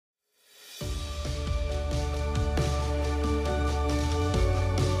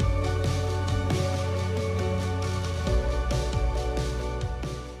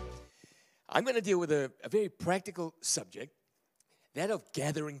I'm going to deal with a very practical subject, that of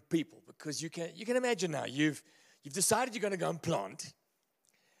gathering people, because you can imagine now, you've decided you're going to go and plant,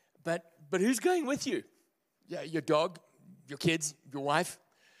 but who's going with you? Yeah, your dog, your kids, your wife,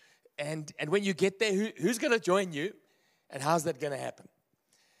 and when you get there, who's going to join you, and how's that going to happen?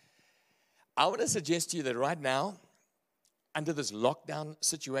 I want to suggest to you that right now, under this lockdown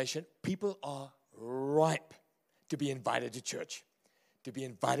situation, people are ripe to be invited to church, to be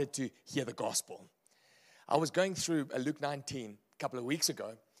invited to hear the gospel. I was going through Luke 19 a couple of weeks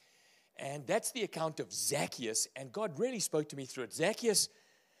ago, and that's the account of Zacchaeus, and God really spoke to me through it. Zacchaeus,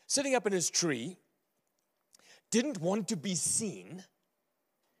 sitting up in his tree, didn't want to be seen,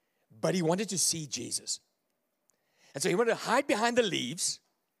 but he wanted to see Jesus. And so he wanted to hide behind the leaves,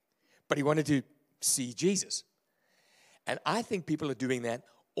 but he wanted to see Jesus. And I think people are doing that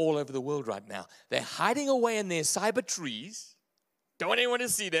all over the world right now. They're hiding away in their cyber trees, don't want anyone to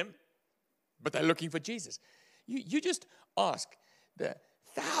see them, but they're looking for Jesus. You just ask the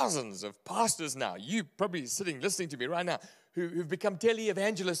thousands of pastors now, you probably sitting listening to me right now, who've become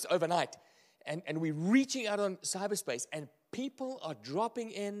tele-evangelists overnight, and we're reaching out on cyberspace, and people are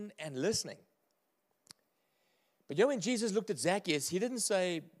dropping in and listening. But when Jesus looked at Zacchaeus, he didn't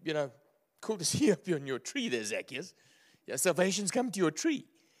say, cool to see you up on your tree there, Zacchaeus. Yeah, salvation's come to your tree.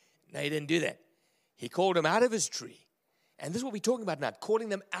 No, he didn't do that. He called him out of his tree. And this is what we're talking about now, calling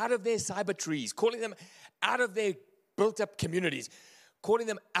them out of their cyber trees, calling them out of their built-up communities, calling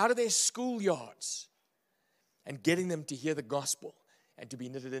them out of their schoolyards, and getting them to hear the gospel and to be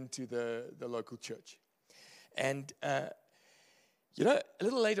knitted into the local church. And, a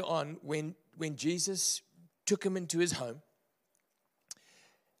little later on, when Jesus took him into his home,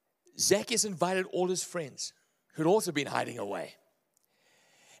 Zacchaeus invited all his friends who'd also been hiding away.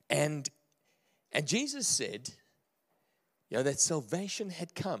 And Jesus said, that salvation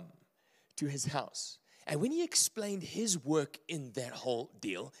had come to his house. And when he explained his work in that whole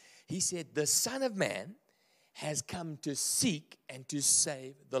deal, he said, the Son of Man has come to seek and to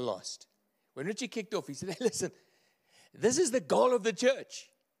save the lost. When Richie kicked off, he said, hey, listen, this is the goal of the church.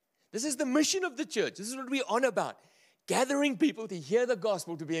 This is the mission of the church. This is what we're on about. Gathering people to hear the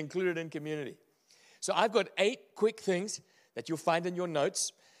gospel, to be included in community. So I've got 8 quick things that you'll find in your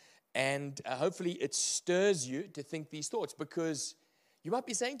notes. And hopefully it stirs you to think these thoughts, because you might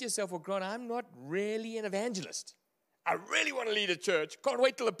be saying to yourself, well, Grant, I'm not really an evangelist. I really want to lead a church. Can't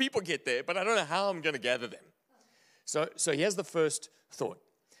wait till the people get there, but I don't know how I'm going to gather them. So here's the first thought.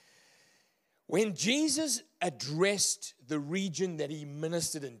 When Jesus addressed the region that he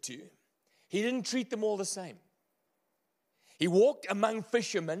ministered into, he didn't treat them all the same. He walked among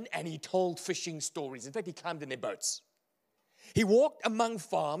fishermen and he told fishing stories. In fact, he climbed in their boats. He walked among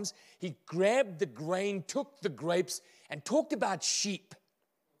farms, he grabbed the grain, took the grapes, and talked about sheep.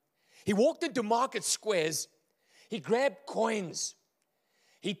 He walked into market squares, he grabbed coins.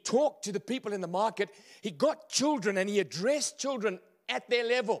 He talked to the people in the market. He got children and he addressed children at their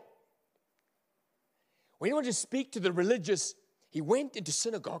level. When he wanted to speak to the religious, he went into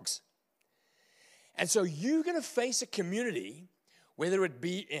synagogues. And so you're going to face a community, whether it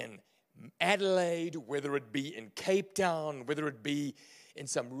be in Adelaide, whether it be in Cape Town, whether it be in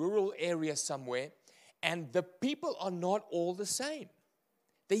some rural area somewhere, and the people are not all the same.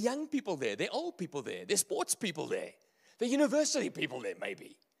 The young people there, the old people there, the sports people there, the university people there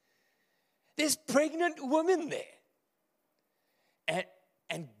maybe. There's pregnant women there.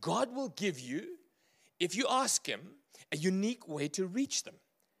 And God will give you, if you ask him, a unique way to reach them.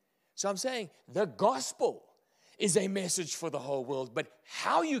 So I'm saying the gospel is a message for the whole world, but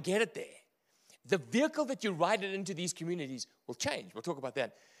how you get it there, the vehicle that you ride it into these communities will change. We'll talk about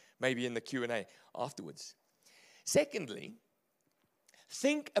that maybe in the Q&A afterwards. Secondly,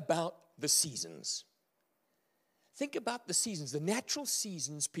 think about the seasons. Think about the seasons, the natural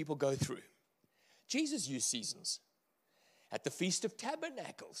seasons people go through. Jesus used seasons. At the Feast of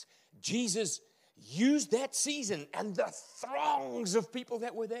Tabernacles, Jesus used that season and the throngs of people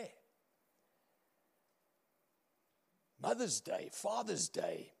that were there. Mother's Day, Father's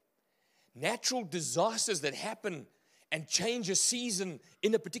Day, natural disasters that happen and change a season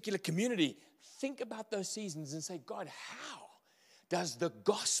in a particular community. Think about those seasons and say, God, how does the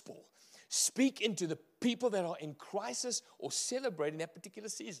gospel speak into the people that are in crisis or celebrating that particular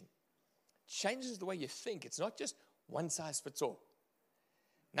season? It changes the way you think. It's not just one size fits all.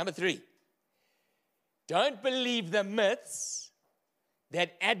 Number 3, don't believe the myths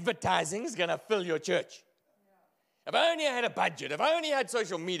that advertising is going to fill your church. If I only had a budget, if I only had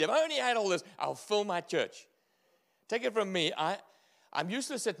social media, if I only had all this, I'll fill my church. Take it from me, I'm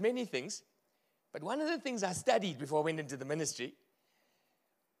useless at many things, but one of the things I studied before I went into the ministry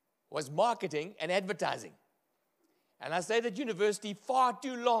was marketing and advertising. And I stayed at university far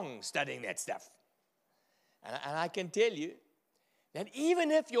too long studying that stuff. And I can tell you that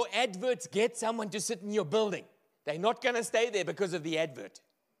even if your adverts get someone to sit in your building, they're not going to stay there because of the advert.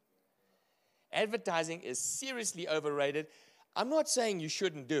 Advertising is seriously overrated. I'm not saying you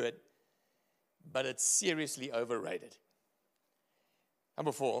shouldn't do it, but it's seriously overrated.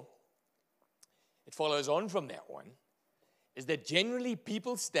 Number 4, it follows on from that one, is that generally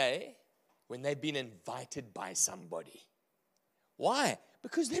people stay when they've been invited by somebody. Why?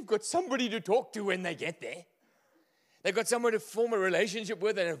 Because they've got somebody to talk to when they get there. They've got someone to form a relationship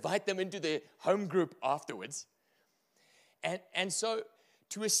with and invite them into their home group afterwards. And so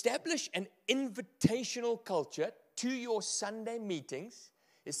to establish an invitational culture to your Sunday meetings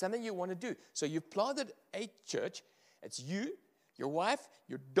is something you want to do. So you've planted a church. It's you, your wife,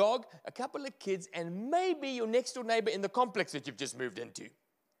 your dog, a couple of kids, and maybe your next door neighbor in the complex that you've just moved into.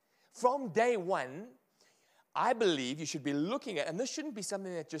 From day one, I believe you should be looking at, and this shouldn't be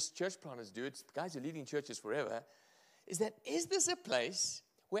something that just church planters do, it's guys who are leading churches forever, is this a place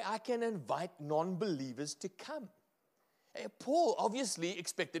where I can invite non-believers to come? Paul obviously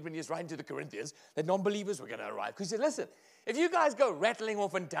expected when he was writing to the Corinthians that non-believers were going to arrive. Because he said, listen, if you guys go rattling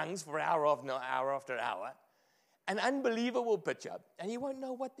off in tongues for hour after hour, an unbeliever will pitch up and he won't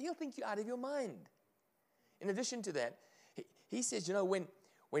know what, he'll think you're out of your mind. In addition to that, he says,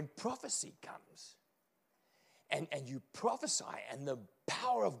 when prophecy comes and you prophesy and the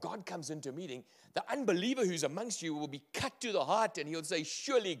power of God comes into a meeting, the unbeliever who's amongst you will be cut to the heart and he'll say,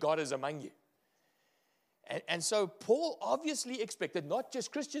 surely God is among you. And so Paul obviously expected not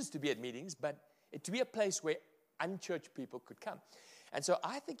just Christians to be at meetings, but it to be a place where unchurched people could come. And so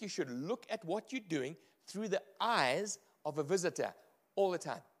I think you should look at what you're doing through the eyes of a visitor all the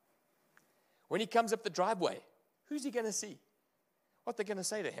time. When he comes up the driveway, who's he going to see? What they're going to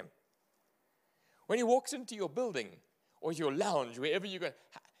say to him? When he walks into your building or your lounge, wherever you go,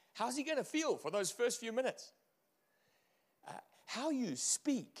 how's he going to feel for those first few minutes? How you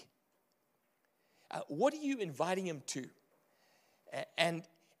speak. What are you inviting him to? And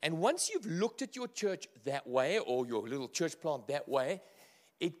once you've looked at your church that way, or your little church plant that way,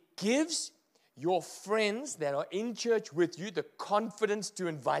 it gives your friends that are in church with you the confidence to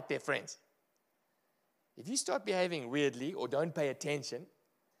invite their friends. If you start behaving weirdly or don't pay attention,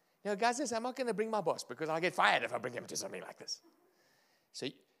 guys say, I'm not going to bring my boss because I'll get fired if I bring him to something like this. So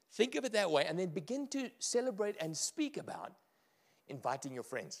think of it that way and then begin to celebrate and speak about inviting your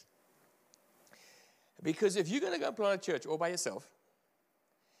friends. Because if you're going to go plant a church all by yourself,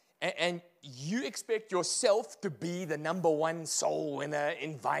 and you expect yourself to be the number one soul winner,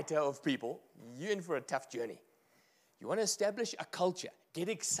 inviter of people, you're in for a tough journey. You want to establish a culture, get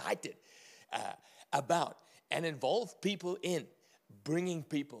excited about and involve people in bringing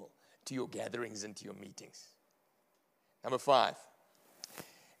people to your gatherings and to your meetings. Number 5,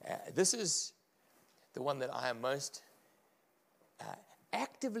 this is the one that I am most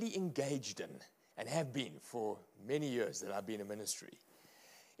actively engaged in and have been for many years that I've been in ministry,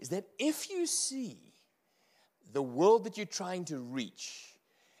 is that if you see the world that you're trying to reach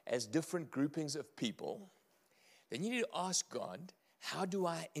as different groupings of people, then you need to ask God, how do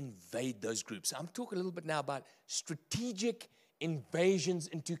I invade those groups? I'm talking a little bit now about strategic invasions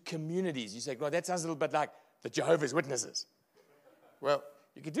into communities. You say, God, that sounds a little bit like the Jehovah's Witnesses. Well,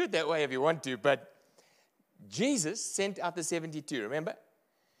 you can do it that way if you want to, but Jesus sent out the 72, remember?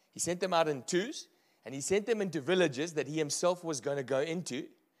 He sent them out in twos, and he sent them into villages that he himself was going to go into.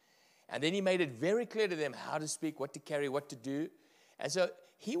 And then he made it very clear to them how to speak, what to carry, what to do. And so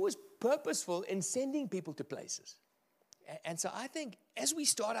he was purposeful in sending people to places. And so I think as we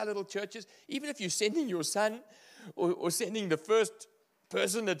start our little churches, even if you're sending your son or sending the first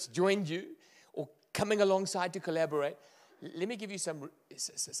person that's joined you or coming alongside to collaborate, let me give you some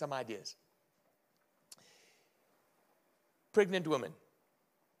ideas. Pregnant women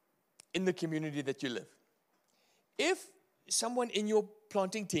in the community that you live. If someone in your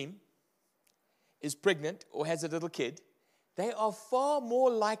planting team is pregnant or has a little kid, they are far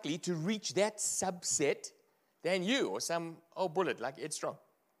more likely to reach that subset than you or some old bullet like Ed Strong.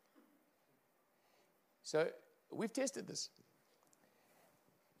 So we've tested this.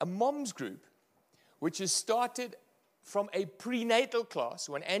 A mom's group, which is started from a prenatal class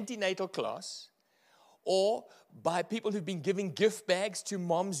or an antenatal class, or by people who've been giving gift bags to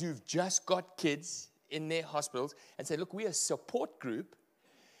moms who've just got kids in their hospitals and say, look, we're a support group.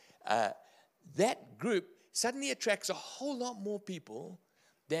 That group suddenly attracts a whole lot more people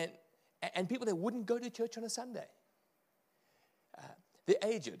and people that wouldn't go to church on a Sunday. The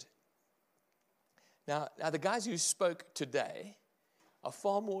aged. Now, the guys who spoke today are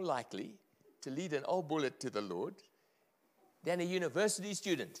far more likely to lead an old bullet to the Lord than a university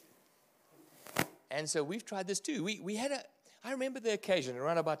student. And so we've tried this too. I remember the occasion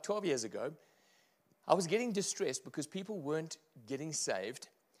around about 12 years ago. I was getting distressed because people weren't getting saved.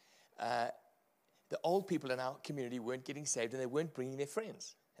 The old people in our community weren't getting saved, and they weren't bringing their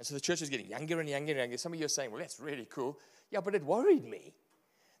friends. And so the church was getting younger and younger and younger. Some of you are saying, well, that's really cool. Yeah, but it worried me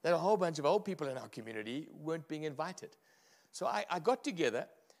that a whole bunch of old people in our community weren't being invited. So I got together,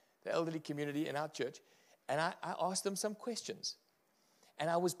 the elderly community in our church, and I asked them some questions. And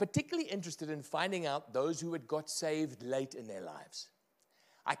I was particularly interested in finding out those who had got saved late in their lives.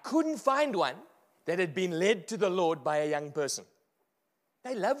 I couldn't find one that had been led to the Lord by a young person.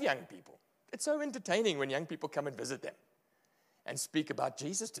 They love young people. It's so entertaining when young people come and visit them and speak about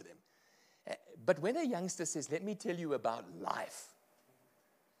Jesus to them. But when a youngster says, let me tell you about life,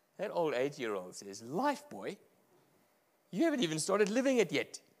 that old 8-year-old says, life, boy, you haven't even started living it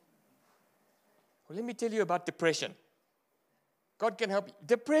yet. Well, let me tell you about depression. God can help you.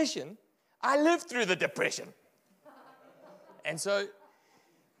 Depression? I lived through the depression. And so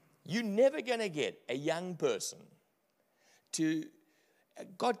you're never going to get a young person to,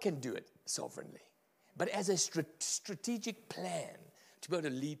 God can do it sovereignly, but as a strategic plan to be able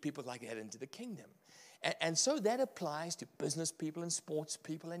to lead people like that into the kingdom. And so that applies to business people and sports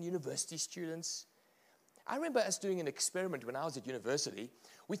people and university students. I remember us doing an experiment when I was at university.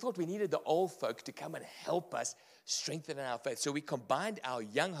 We thought we needed the old folk to come and help us strengthen our faith. So we combined our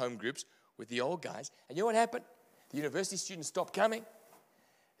young home groups with the old guys. And you know what happened? The university students stopped coming.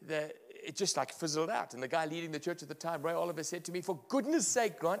 It just like fizzled out. And the guy leading the church at the time, Ray Oliver, said to me, for goodness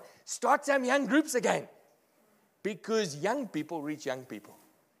sake, Grant, start some young groups again. Because young people reach young people.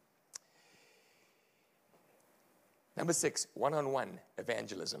 Number 6, one-on-one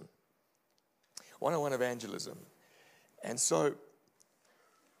evangelism. One-on-one evangelism. And so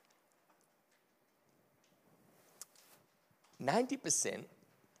 90%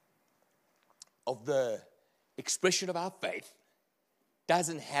 of the expression of our faith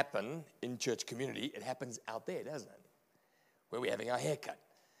doesn't happen in church community. It happens out there, doesn't it? When we're having our hair cut,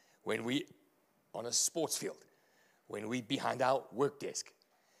 when we on a sports field, when we behind our work desk.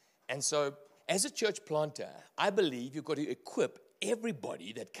 And so as a church planter, I believe you've got to equip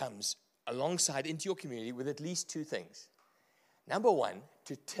everybody that comes alongside into your community with at least 2 things. Number 1,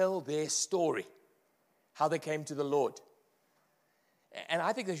 to tell their story, how they came to the Lord. And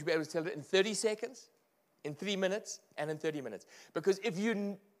I think they should be able to tell it in 30 seconds, in 3 minutes, and in 30 minutes. Because if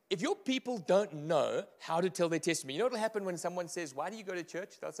your people don't know how to tell their testimony, you know what will happen when someone says, why do you go to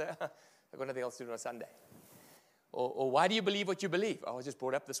church? They'll say, I've got nothing else to do on a Sunday. Or why do you believe what you believe? Oh, I was just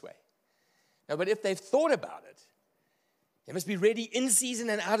brought up this way. No, but if they've thought about it, they must be ready in season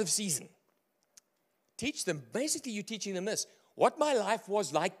and out of season. Teach them. Basically, you're teaching them this. What my life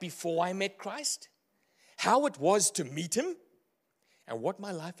was like before I met Christ, how it was to meet him, and what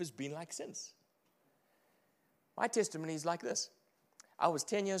my life has been like since. My testimony is like this. I was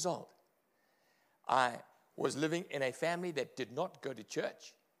 10 years old. I was living in a family that did not go to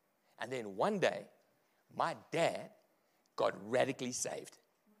church. And then one day, my dad got radically saved.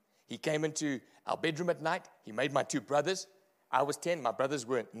 He came into our bedroom at night. He made my 2 brothers. I was 10. My brothers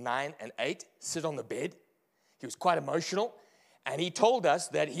were 9 and 8. Sit on the bed. He was quite emotional. And he told us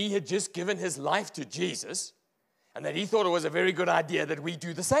that he had just given his life to Jesus and that he thought it was a very good idea that we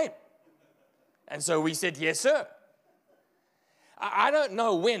do the same. And so we said, yes, sir. I don't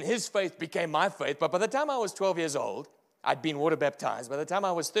know when his faith became my faith, but by the time I was 12 years old, I'd been water baptized. By the time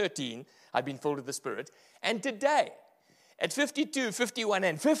I was 13, I'd been filled with the Spirit. And today, at 52, 51,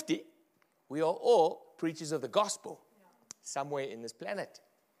 and 50, we are all preachers of the gospel somewhere in this planet.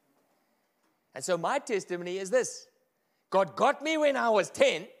 And so my testimony is this. God got me when I was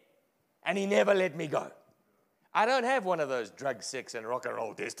 10, and he never let me go. I don't have one of those drug, sex, and rock and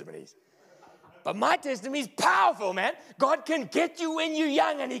roll testimonies. But my testimony is powerful, man. God can get you when you're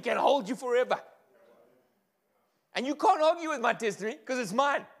young, and he can hold you forever. And you can't argue with my testimony because it's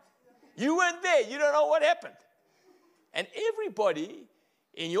mine. You weren't there. You don't know what happened. And everybody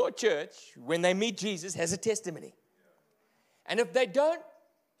in your church, when they meet Jesus, has a testimony. And if they don't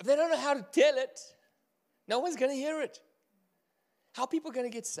know how to tell it, no one's going to hear it. How are people going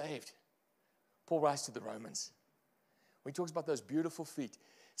to get saved? Paul writes to the Romans. When he talks about those beautiful feet,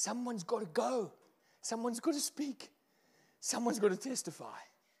 someone's got to go. Someone's got to speak. Someone's got to testify.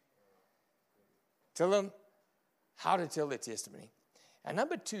 Tell them how to tell their testimony. And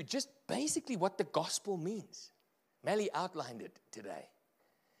number 2, just basically what the gospel means. Melly outlined it today.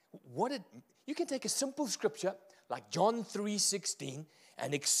 You can take a simple scripture like John 3:16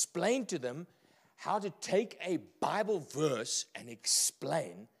 and explain to them how to take a Bible verse and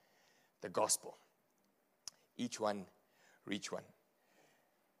explain the gospel. Each one, reach one.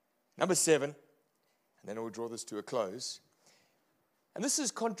 Number 7, and then we'll draw this to a close. And this is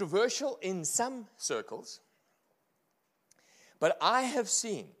controversial in some circles, but I have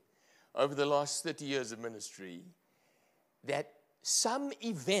seen over the last 30 years of ministry that some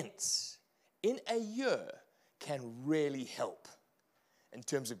events in a year can really help in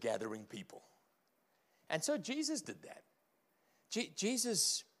terms of gathering people. And so Jesus did that.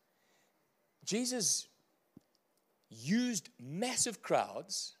 Jesus used massive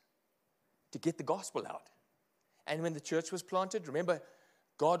crowds to get the gospel out. And when the church was planted, remember,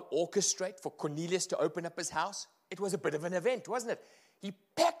 God orchestrated for Cornelius to open up his house. It was a bit of an event, wasn't it? He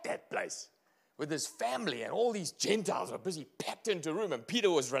packed that place with his family, and all these Gentiles were busy packed into a room, and Peter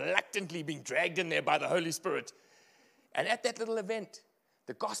was reluctantly being dragged in there by the Holy Spirit. And at that little event,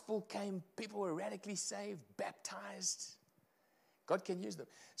 the gospel came, people were radically saved, baptized. God can use them.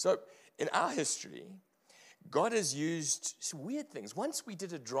 So in our history, God has used some weird things. Once we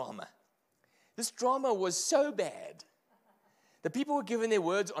did a drama. This drama was so bad that people were given their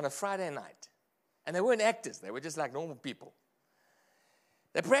words on a Friday night. And they weren't actors. They were just like normal people.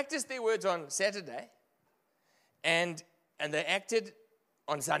 They practiced their words on Saturday, and they acted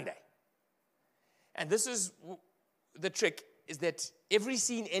on Sunday. And this is the trick, is that every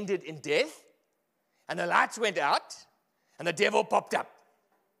scene ended in death, and the lights went out, and the devil popped up.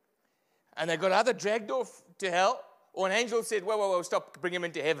 And they got either dragged off to hell, or an angel said, whoa, stop, bring him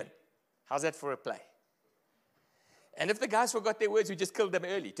into heaven. How's that for a play? And if the guys forgot their words, we just killed them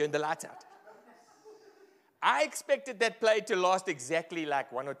early, turned the lights out. I expected that play to last exactly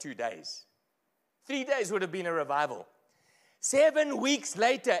like 1 or 2 days. 3 days would have been a revival. 7 weeks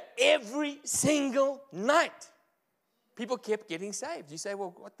later, every single night, people kept getting saved. You say,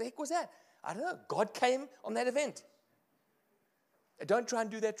 well, what the heck was that? I don't know. God came on that event. Don't try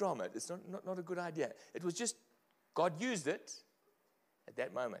and do that drama. It's not a good idea. It was just, God used it at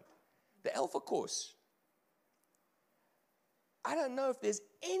that moment. The Alpha Course. I don't know if there's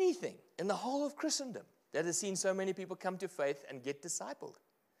anything in the whole of Christendom that has seen so many people come to faith and get discipled.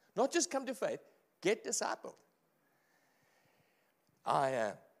 Not just come to faith, get discipled.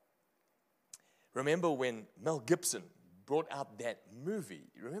 I remember when Mel Gibson brought out that movie.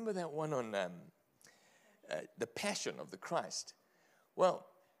 You remember that one on The Passion of the Christ? Well,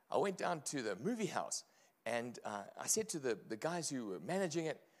 I went down to the movie house, and I said to the guys who were managing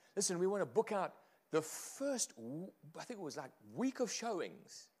it, listen, we want to book out the first, I think it was like week of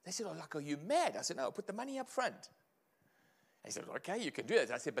showings. They said, are you mad? I said, no, put the money up front. They said, okay, you can do that.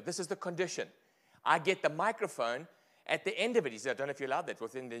 I said, but this is the condition. I get the microphone at the end of it. He said, I don't know if you're allowed that. Well,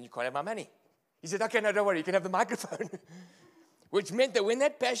 then you can't have my money. He said, okay, no, don't worry, you can have the microphone. Which meant that when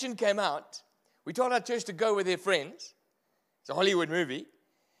that Passion came out, we told our church to go with their friends. It's a Hollywood movie.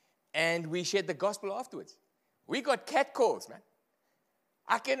 And we shared the gospel afterwards. We got catcalls, man.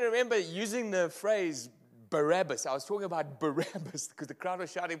 I can remember using the phrase Barabbas. I was talking about Barabbas because the crowd was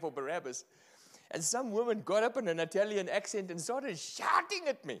shouting for Barabbas. And some woman got up in an Italian accent and started shouting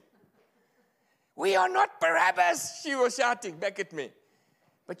at me. We are not Barabbas, she was shouting back at me.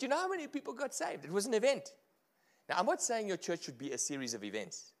 But you know how many people got saved? It was an event. Now, I'm not saying your church should be a series of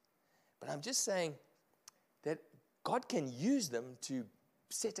events. But I'm just saying that God can use them to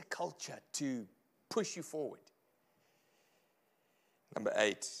set a culture, to push you forward. Number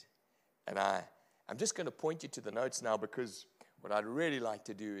 8, and I'm just going to point you to the notes now because what I'd really like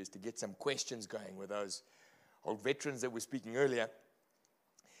to do is to get some questions going with those old veterans that were speaking earlier,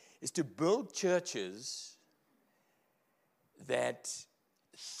 is to build churches that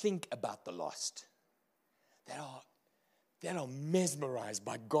think about the lost, that are mesmerized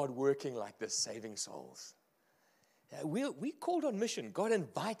by God working like this, saving souls. We called on mission. God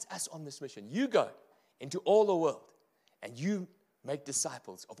invites us on this mission. You go into all the world and you make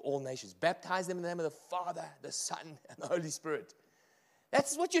disciples of all nations. Baptize them in the name of the Father, the Son, and the Holy Spirit.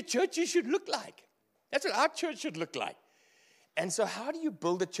 That's what your churches should look like. That's what our church should look like. And so how do you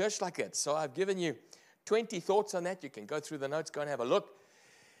build a church like that? So I've given you 20 thoughts on that. You can go through the notes, go and have a look.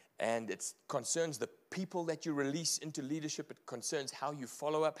 And it concerns the people that you release into leadership. It concerns how you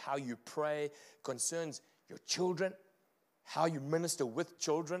follow up, how you pray. It concerns your children, how you minister with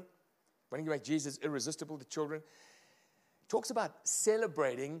children. When you make Jesus irresistible to children. Talks about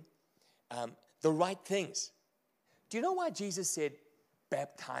celebrating the right things. Do you know why Jesus said,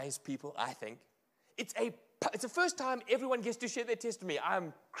 baptize people, I think? It's the first time everyone gets to share their testimony.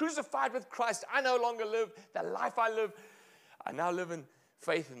 I'm crucified with Christ. I no longer live the life I live. I now live in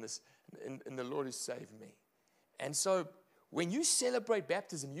faith in the Lord who saved me. And so When you celebrate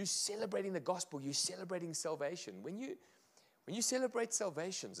baptism, you're celebrating the gospel, you're celebrating salvation. When you celebrate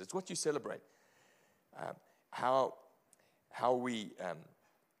salvations, it's what you celebrate. How we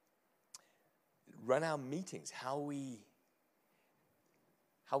run our meetings, how we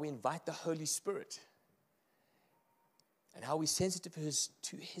invite the Holy Spirit, and how we're sensitive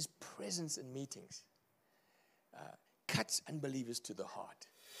to His presence in meetings, cuts unbelievers to the heart.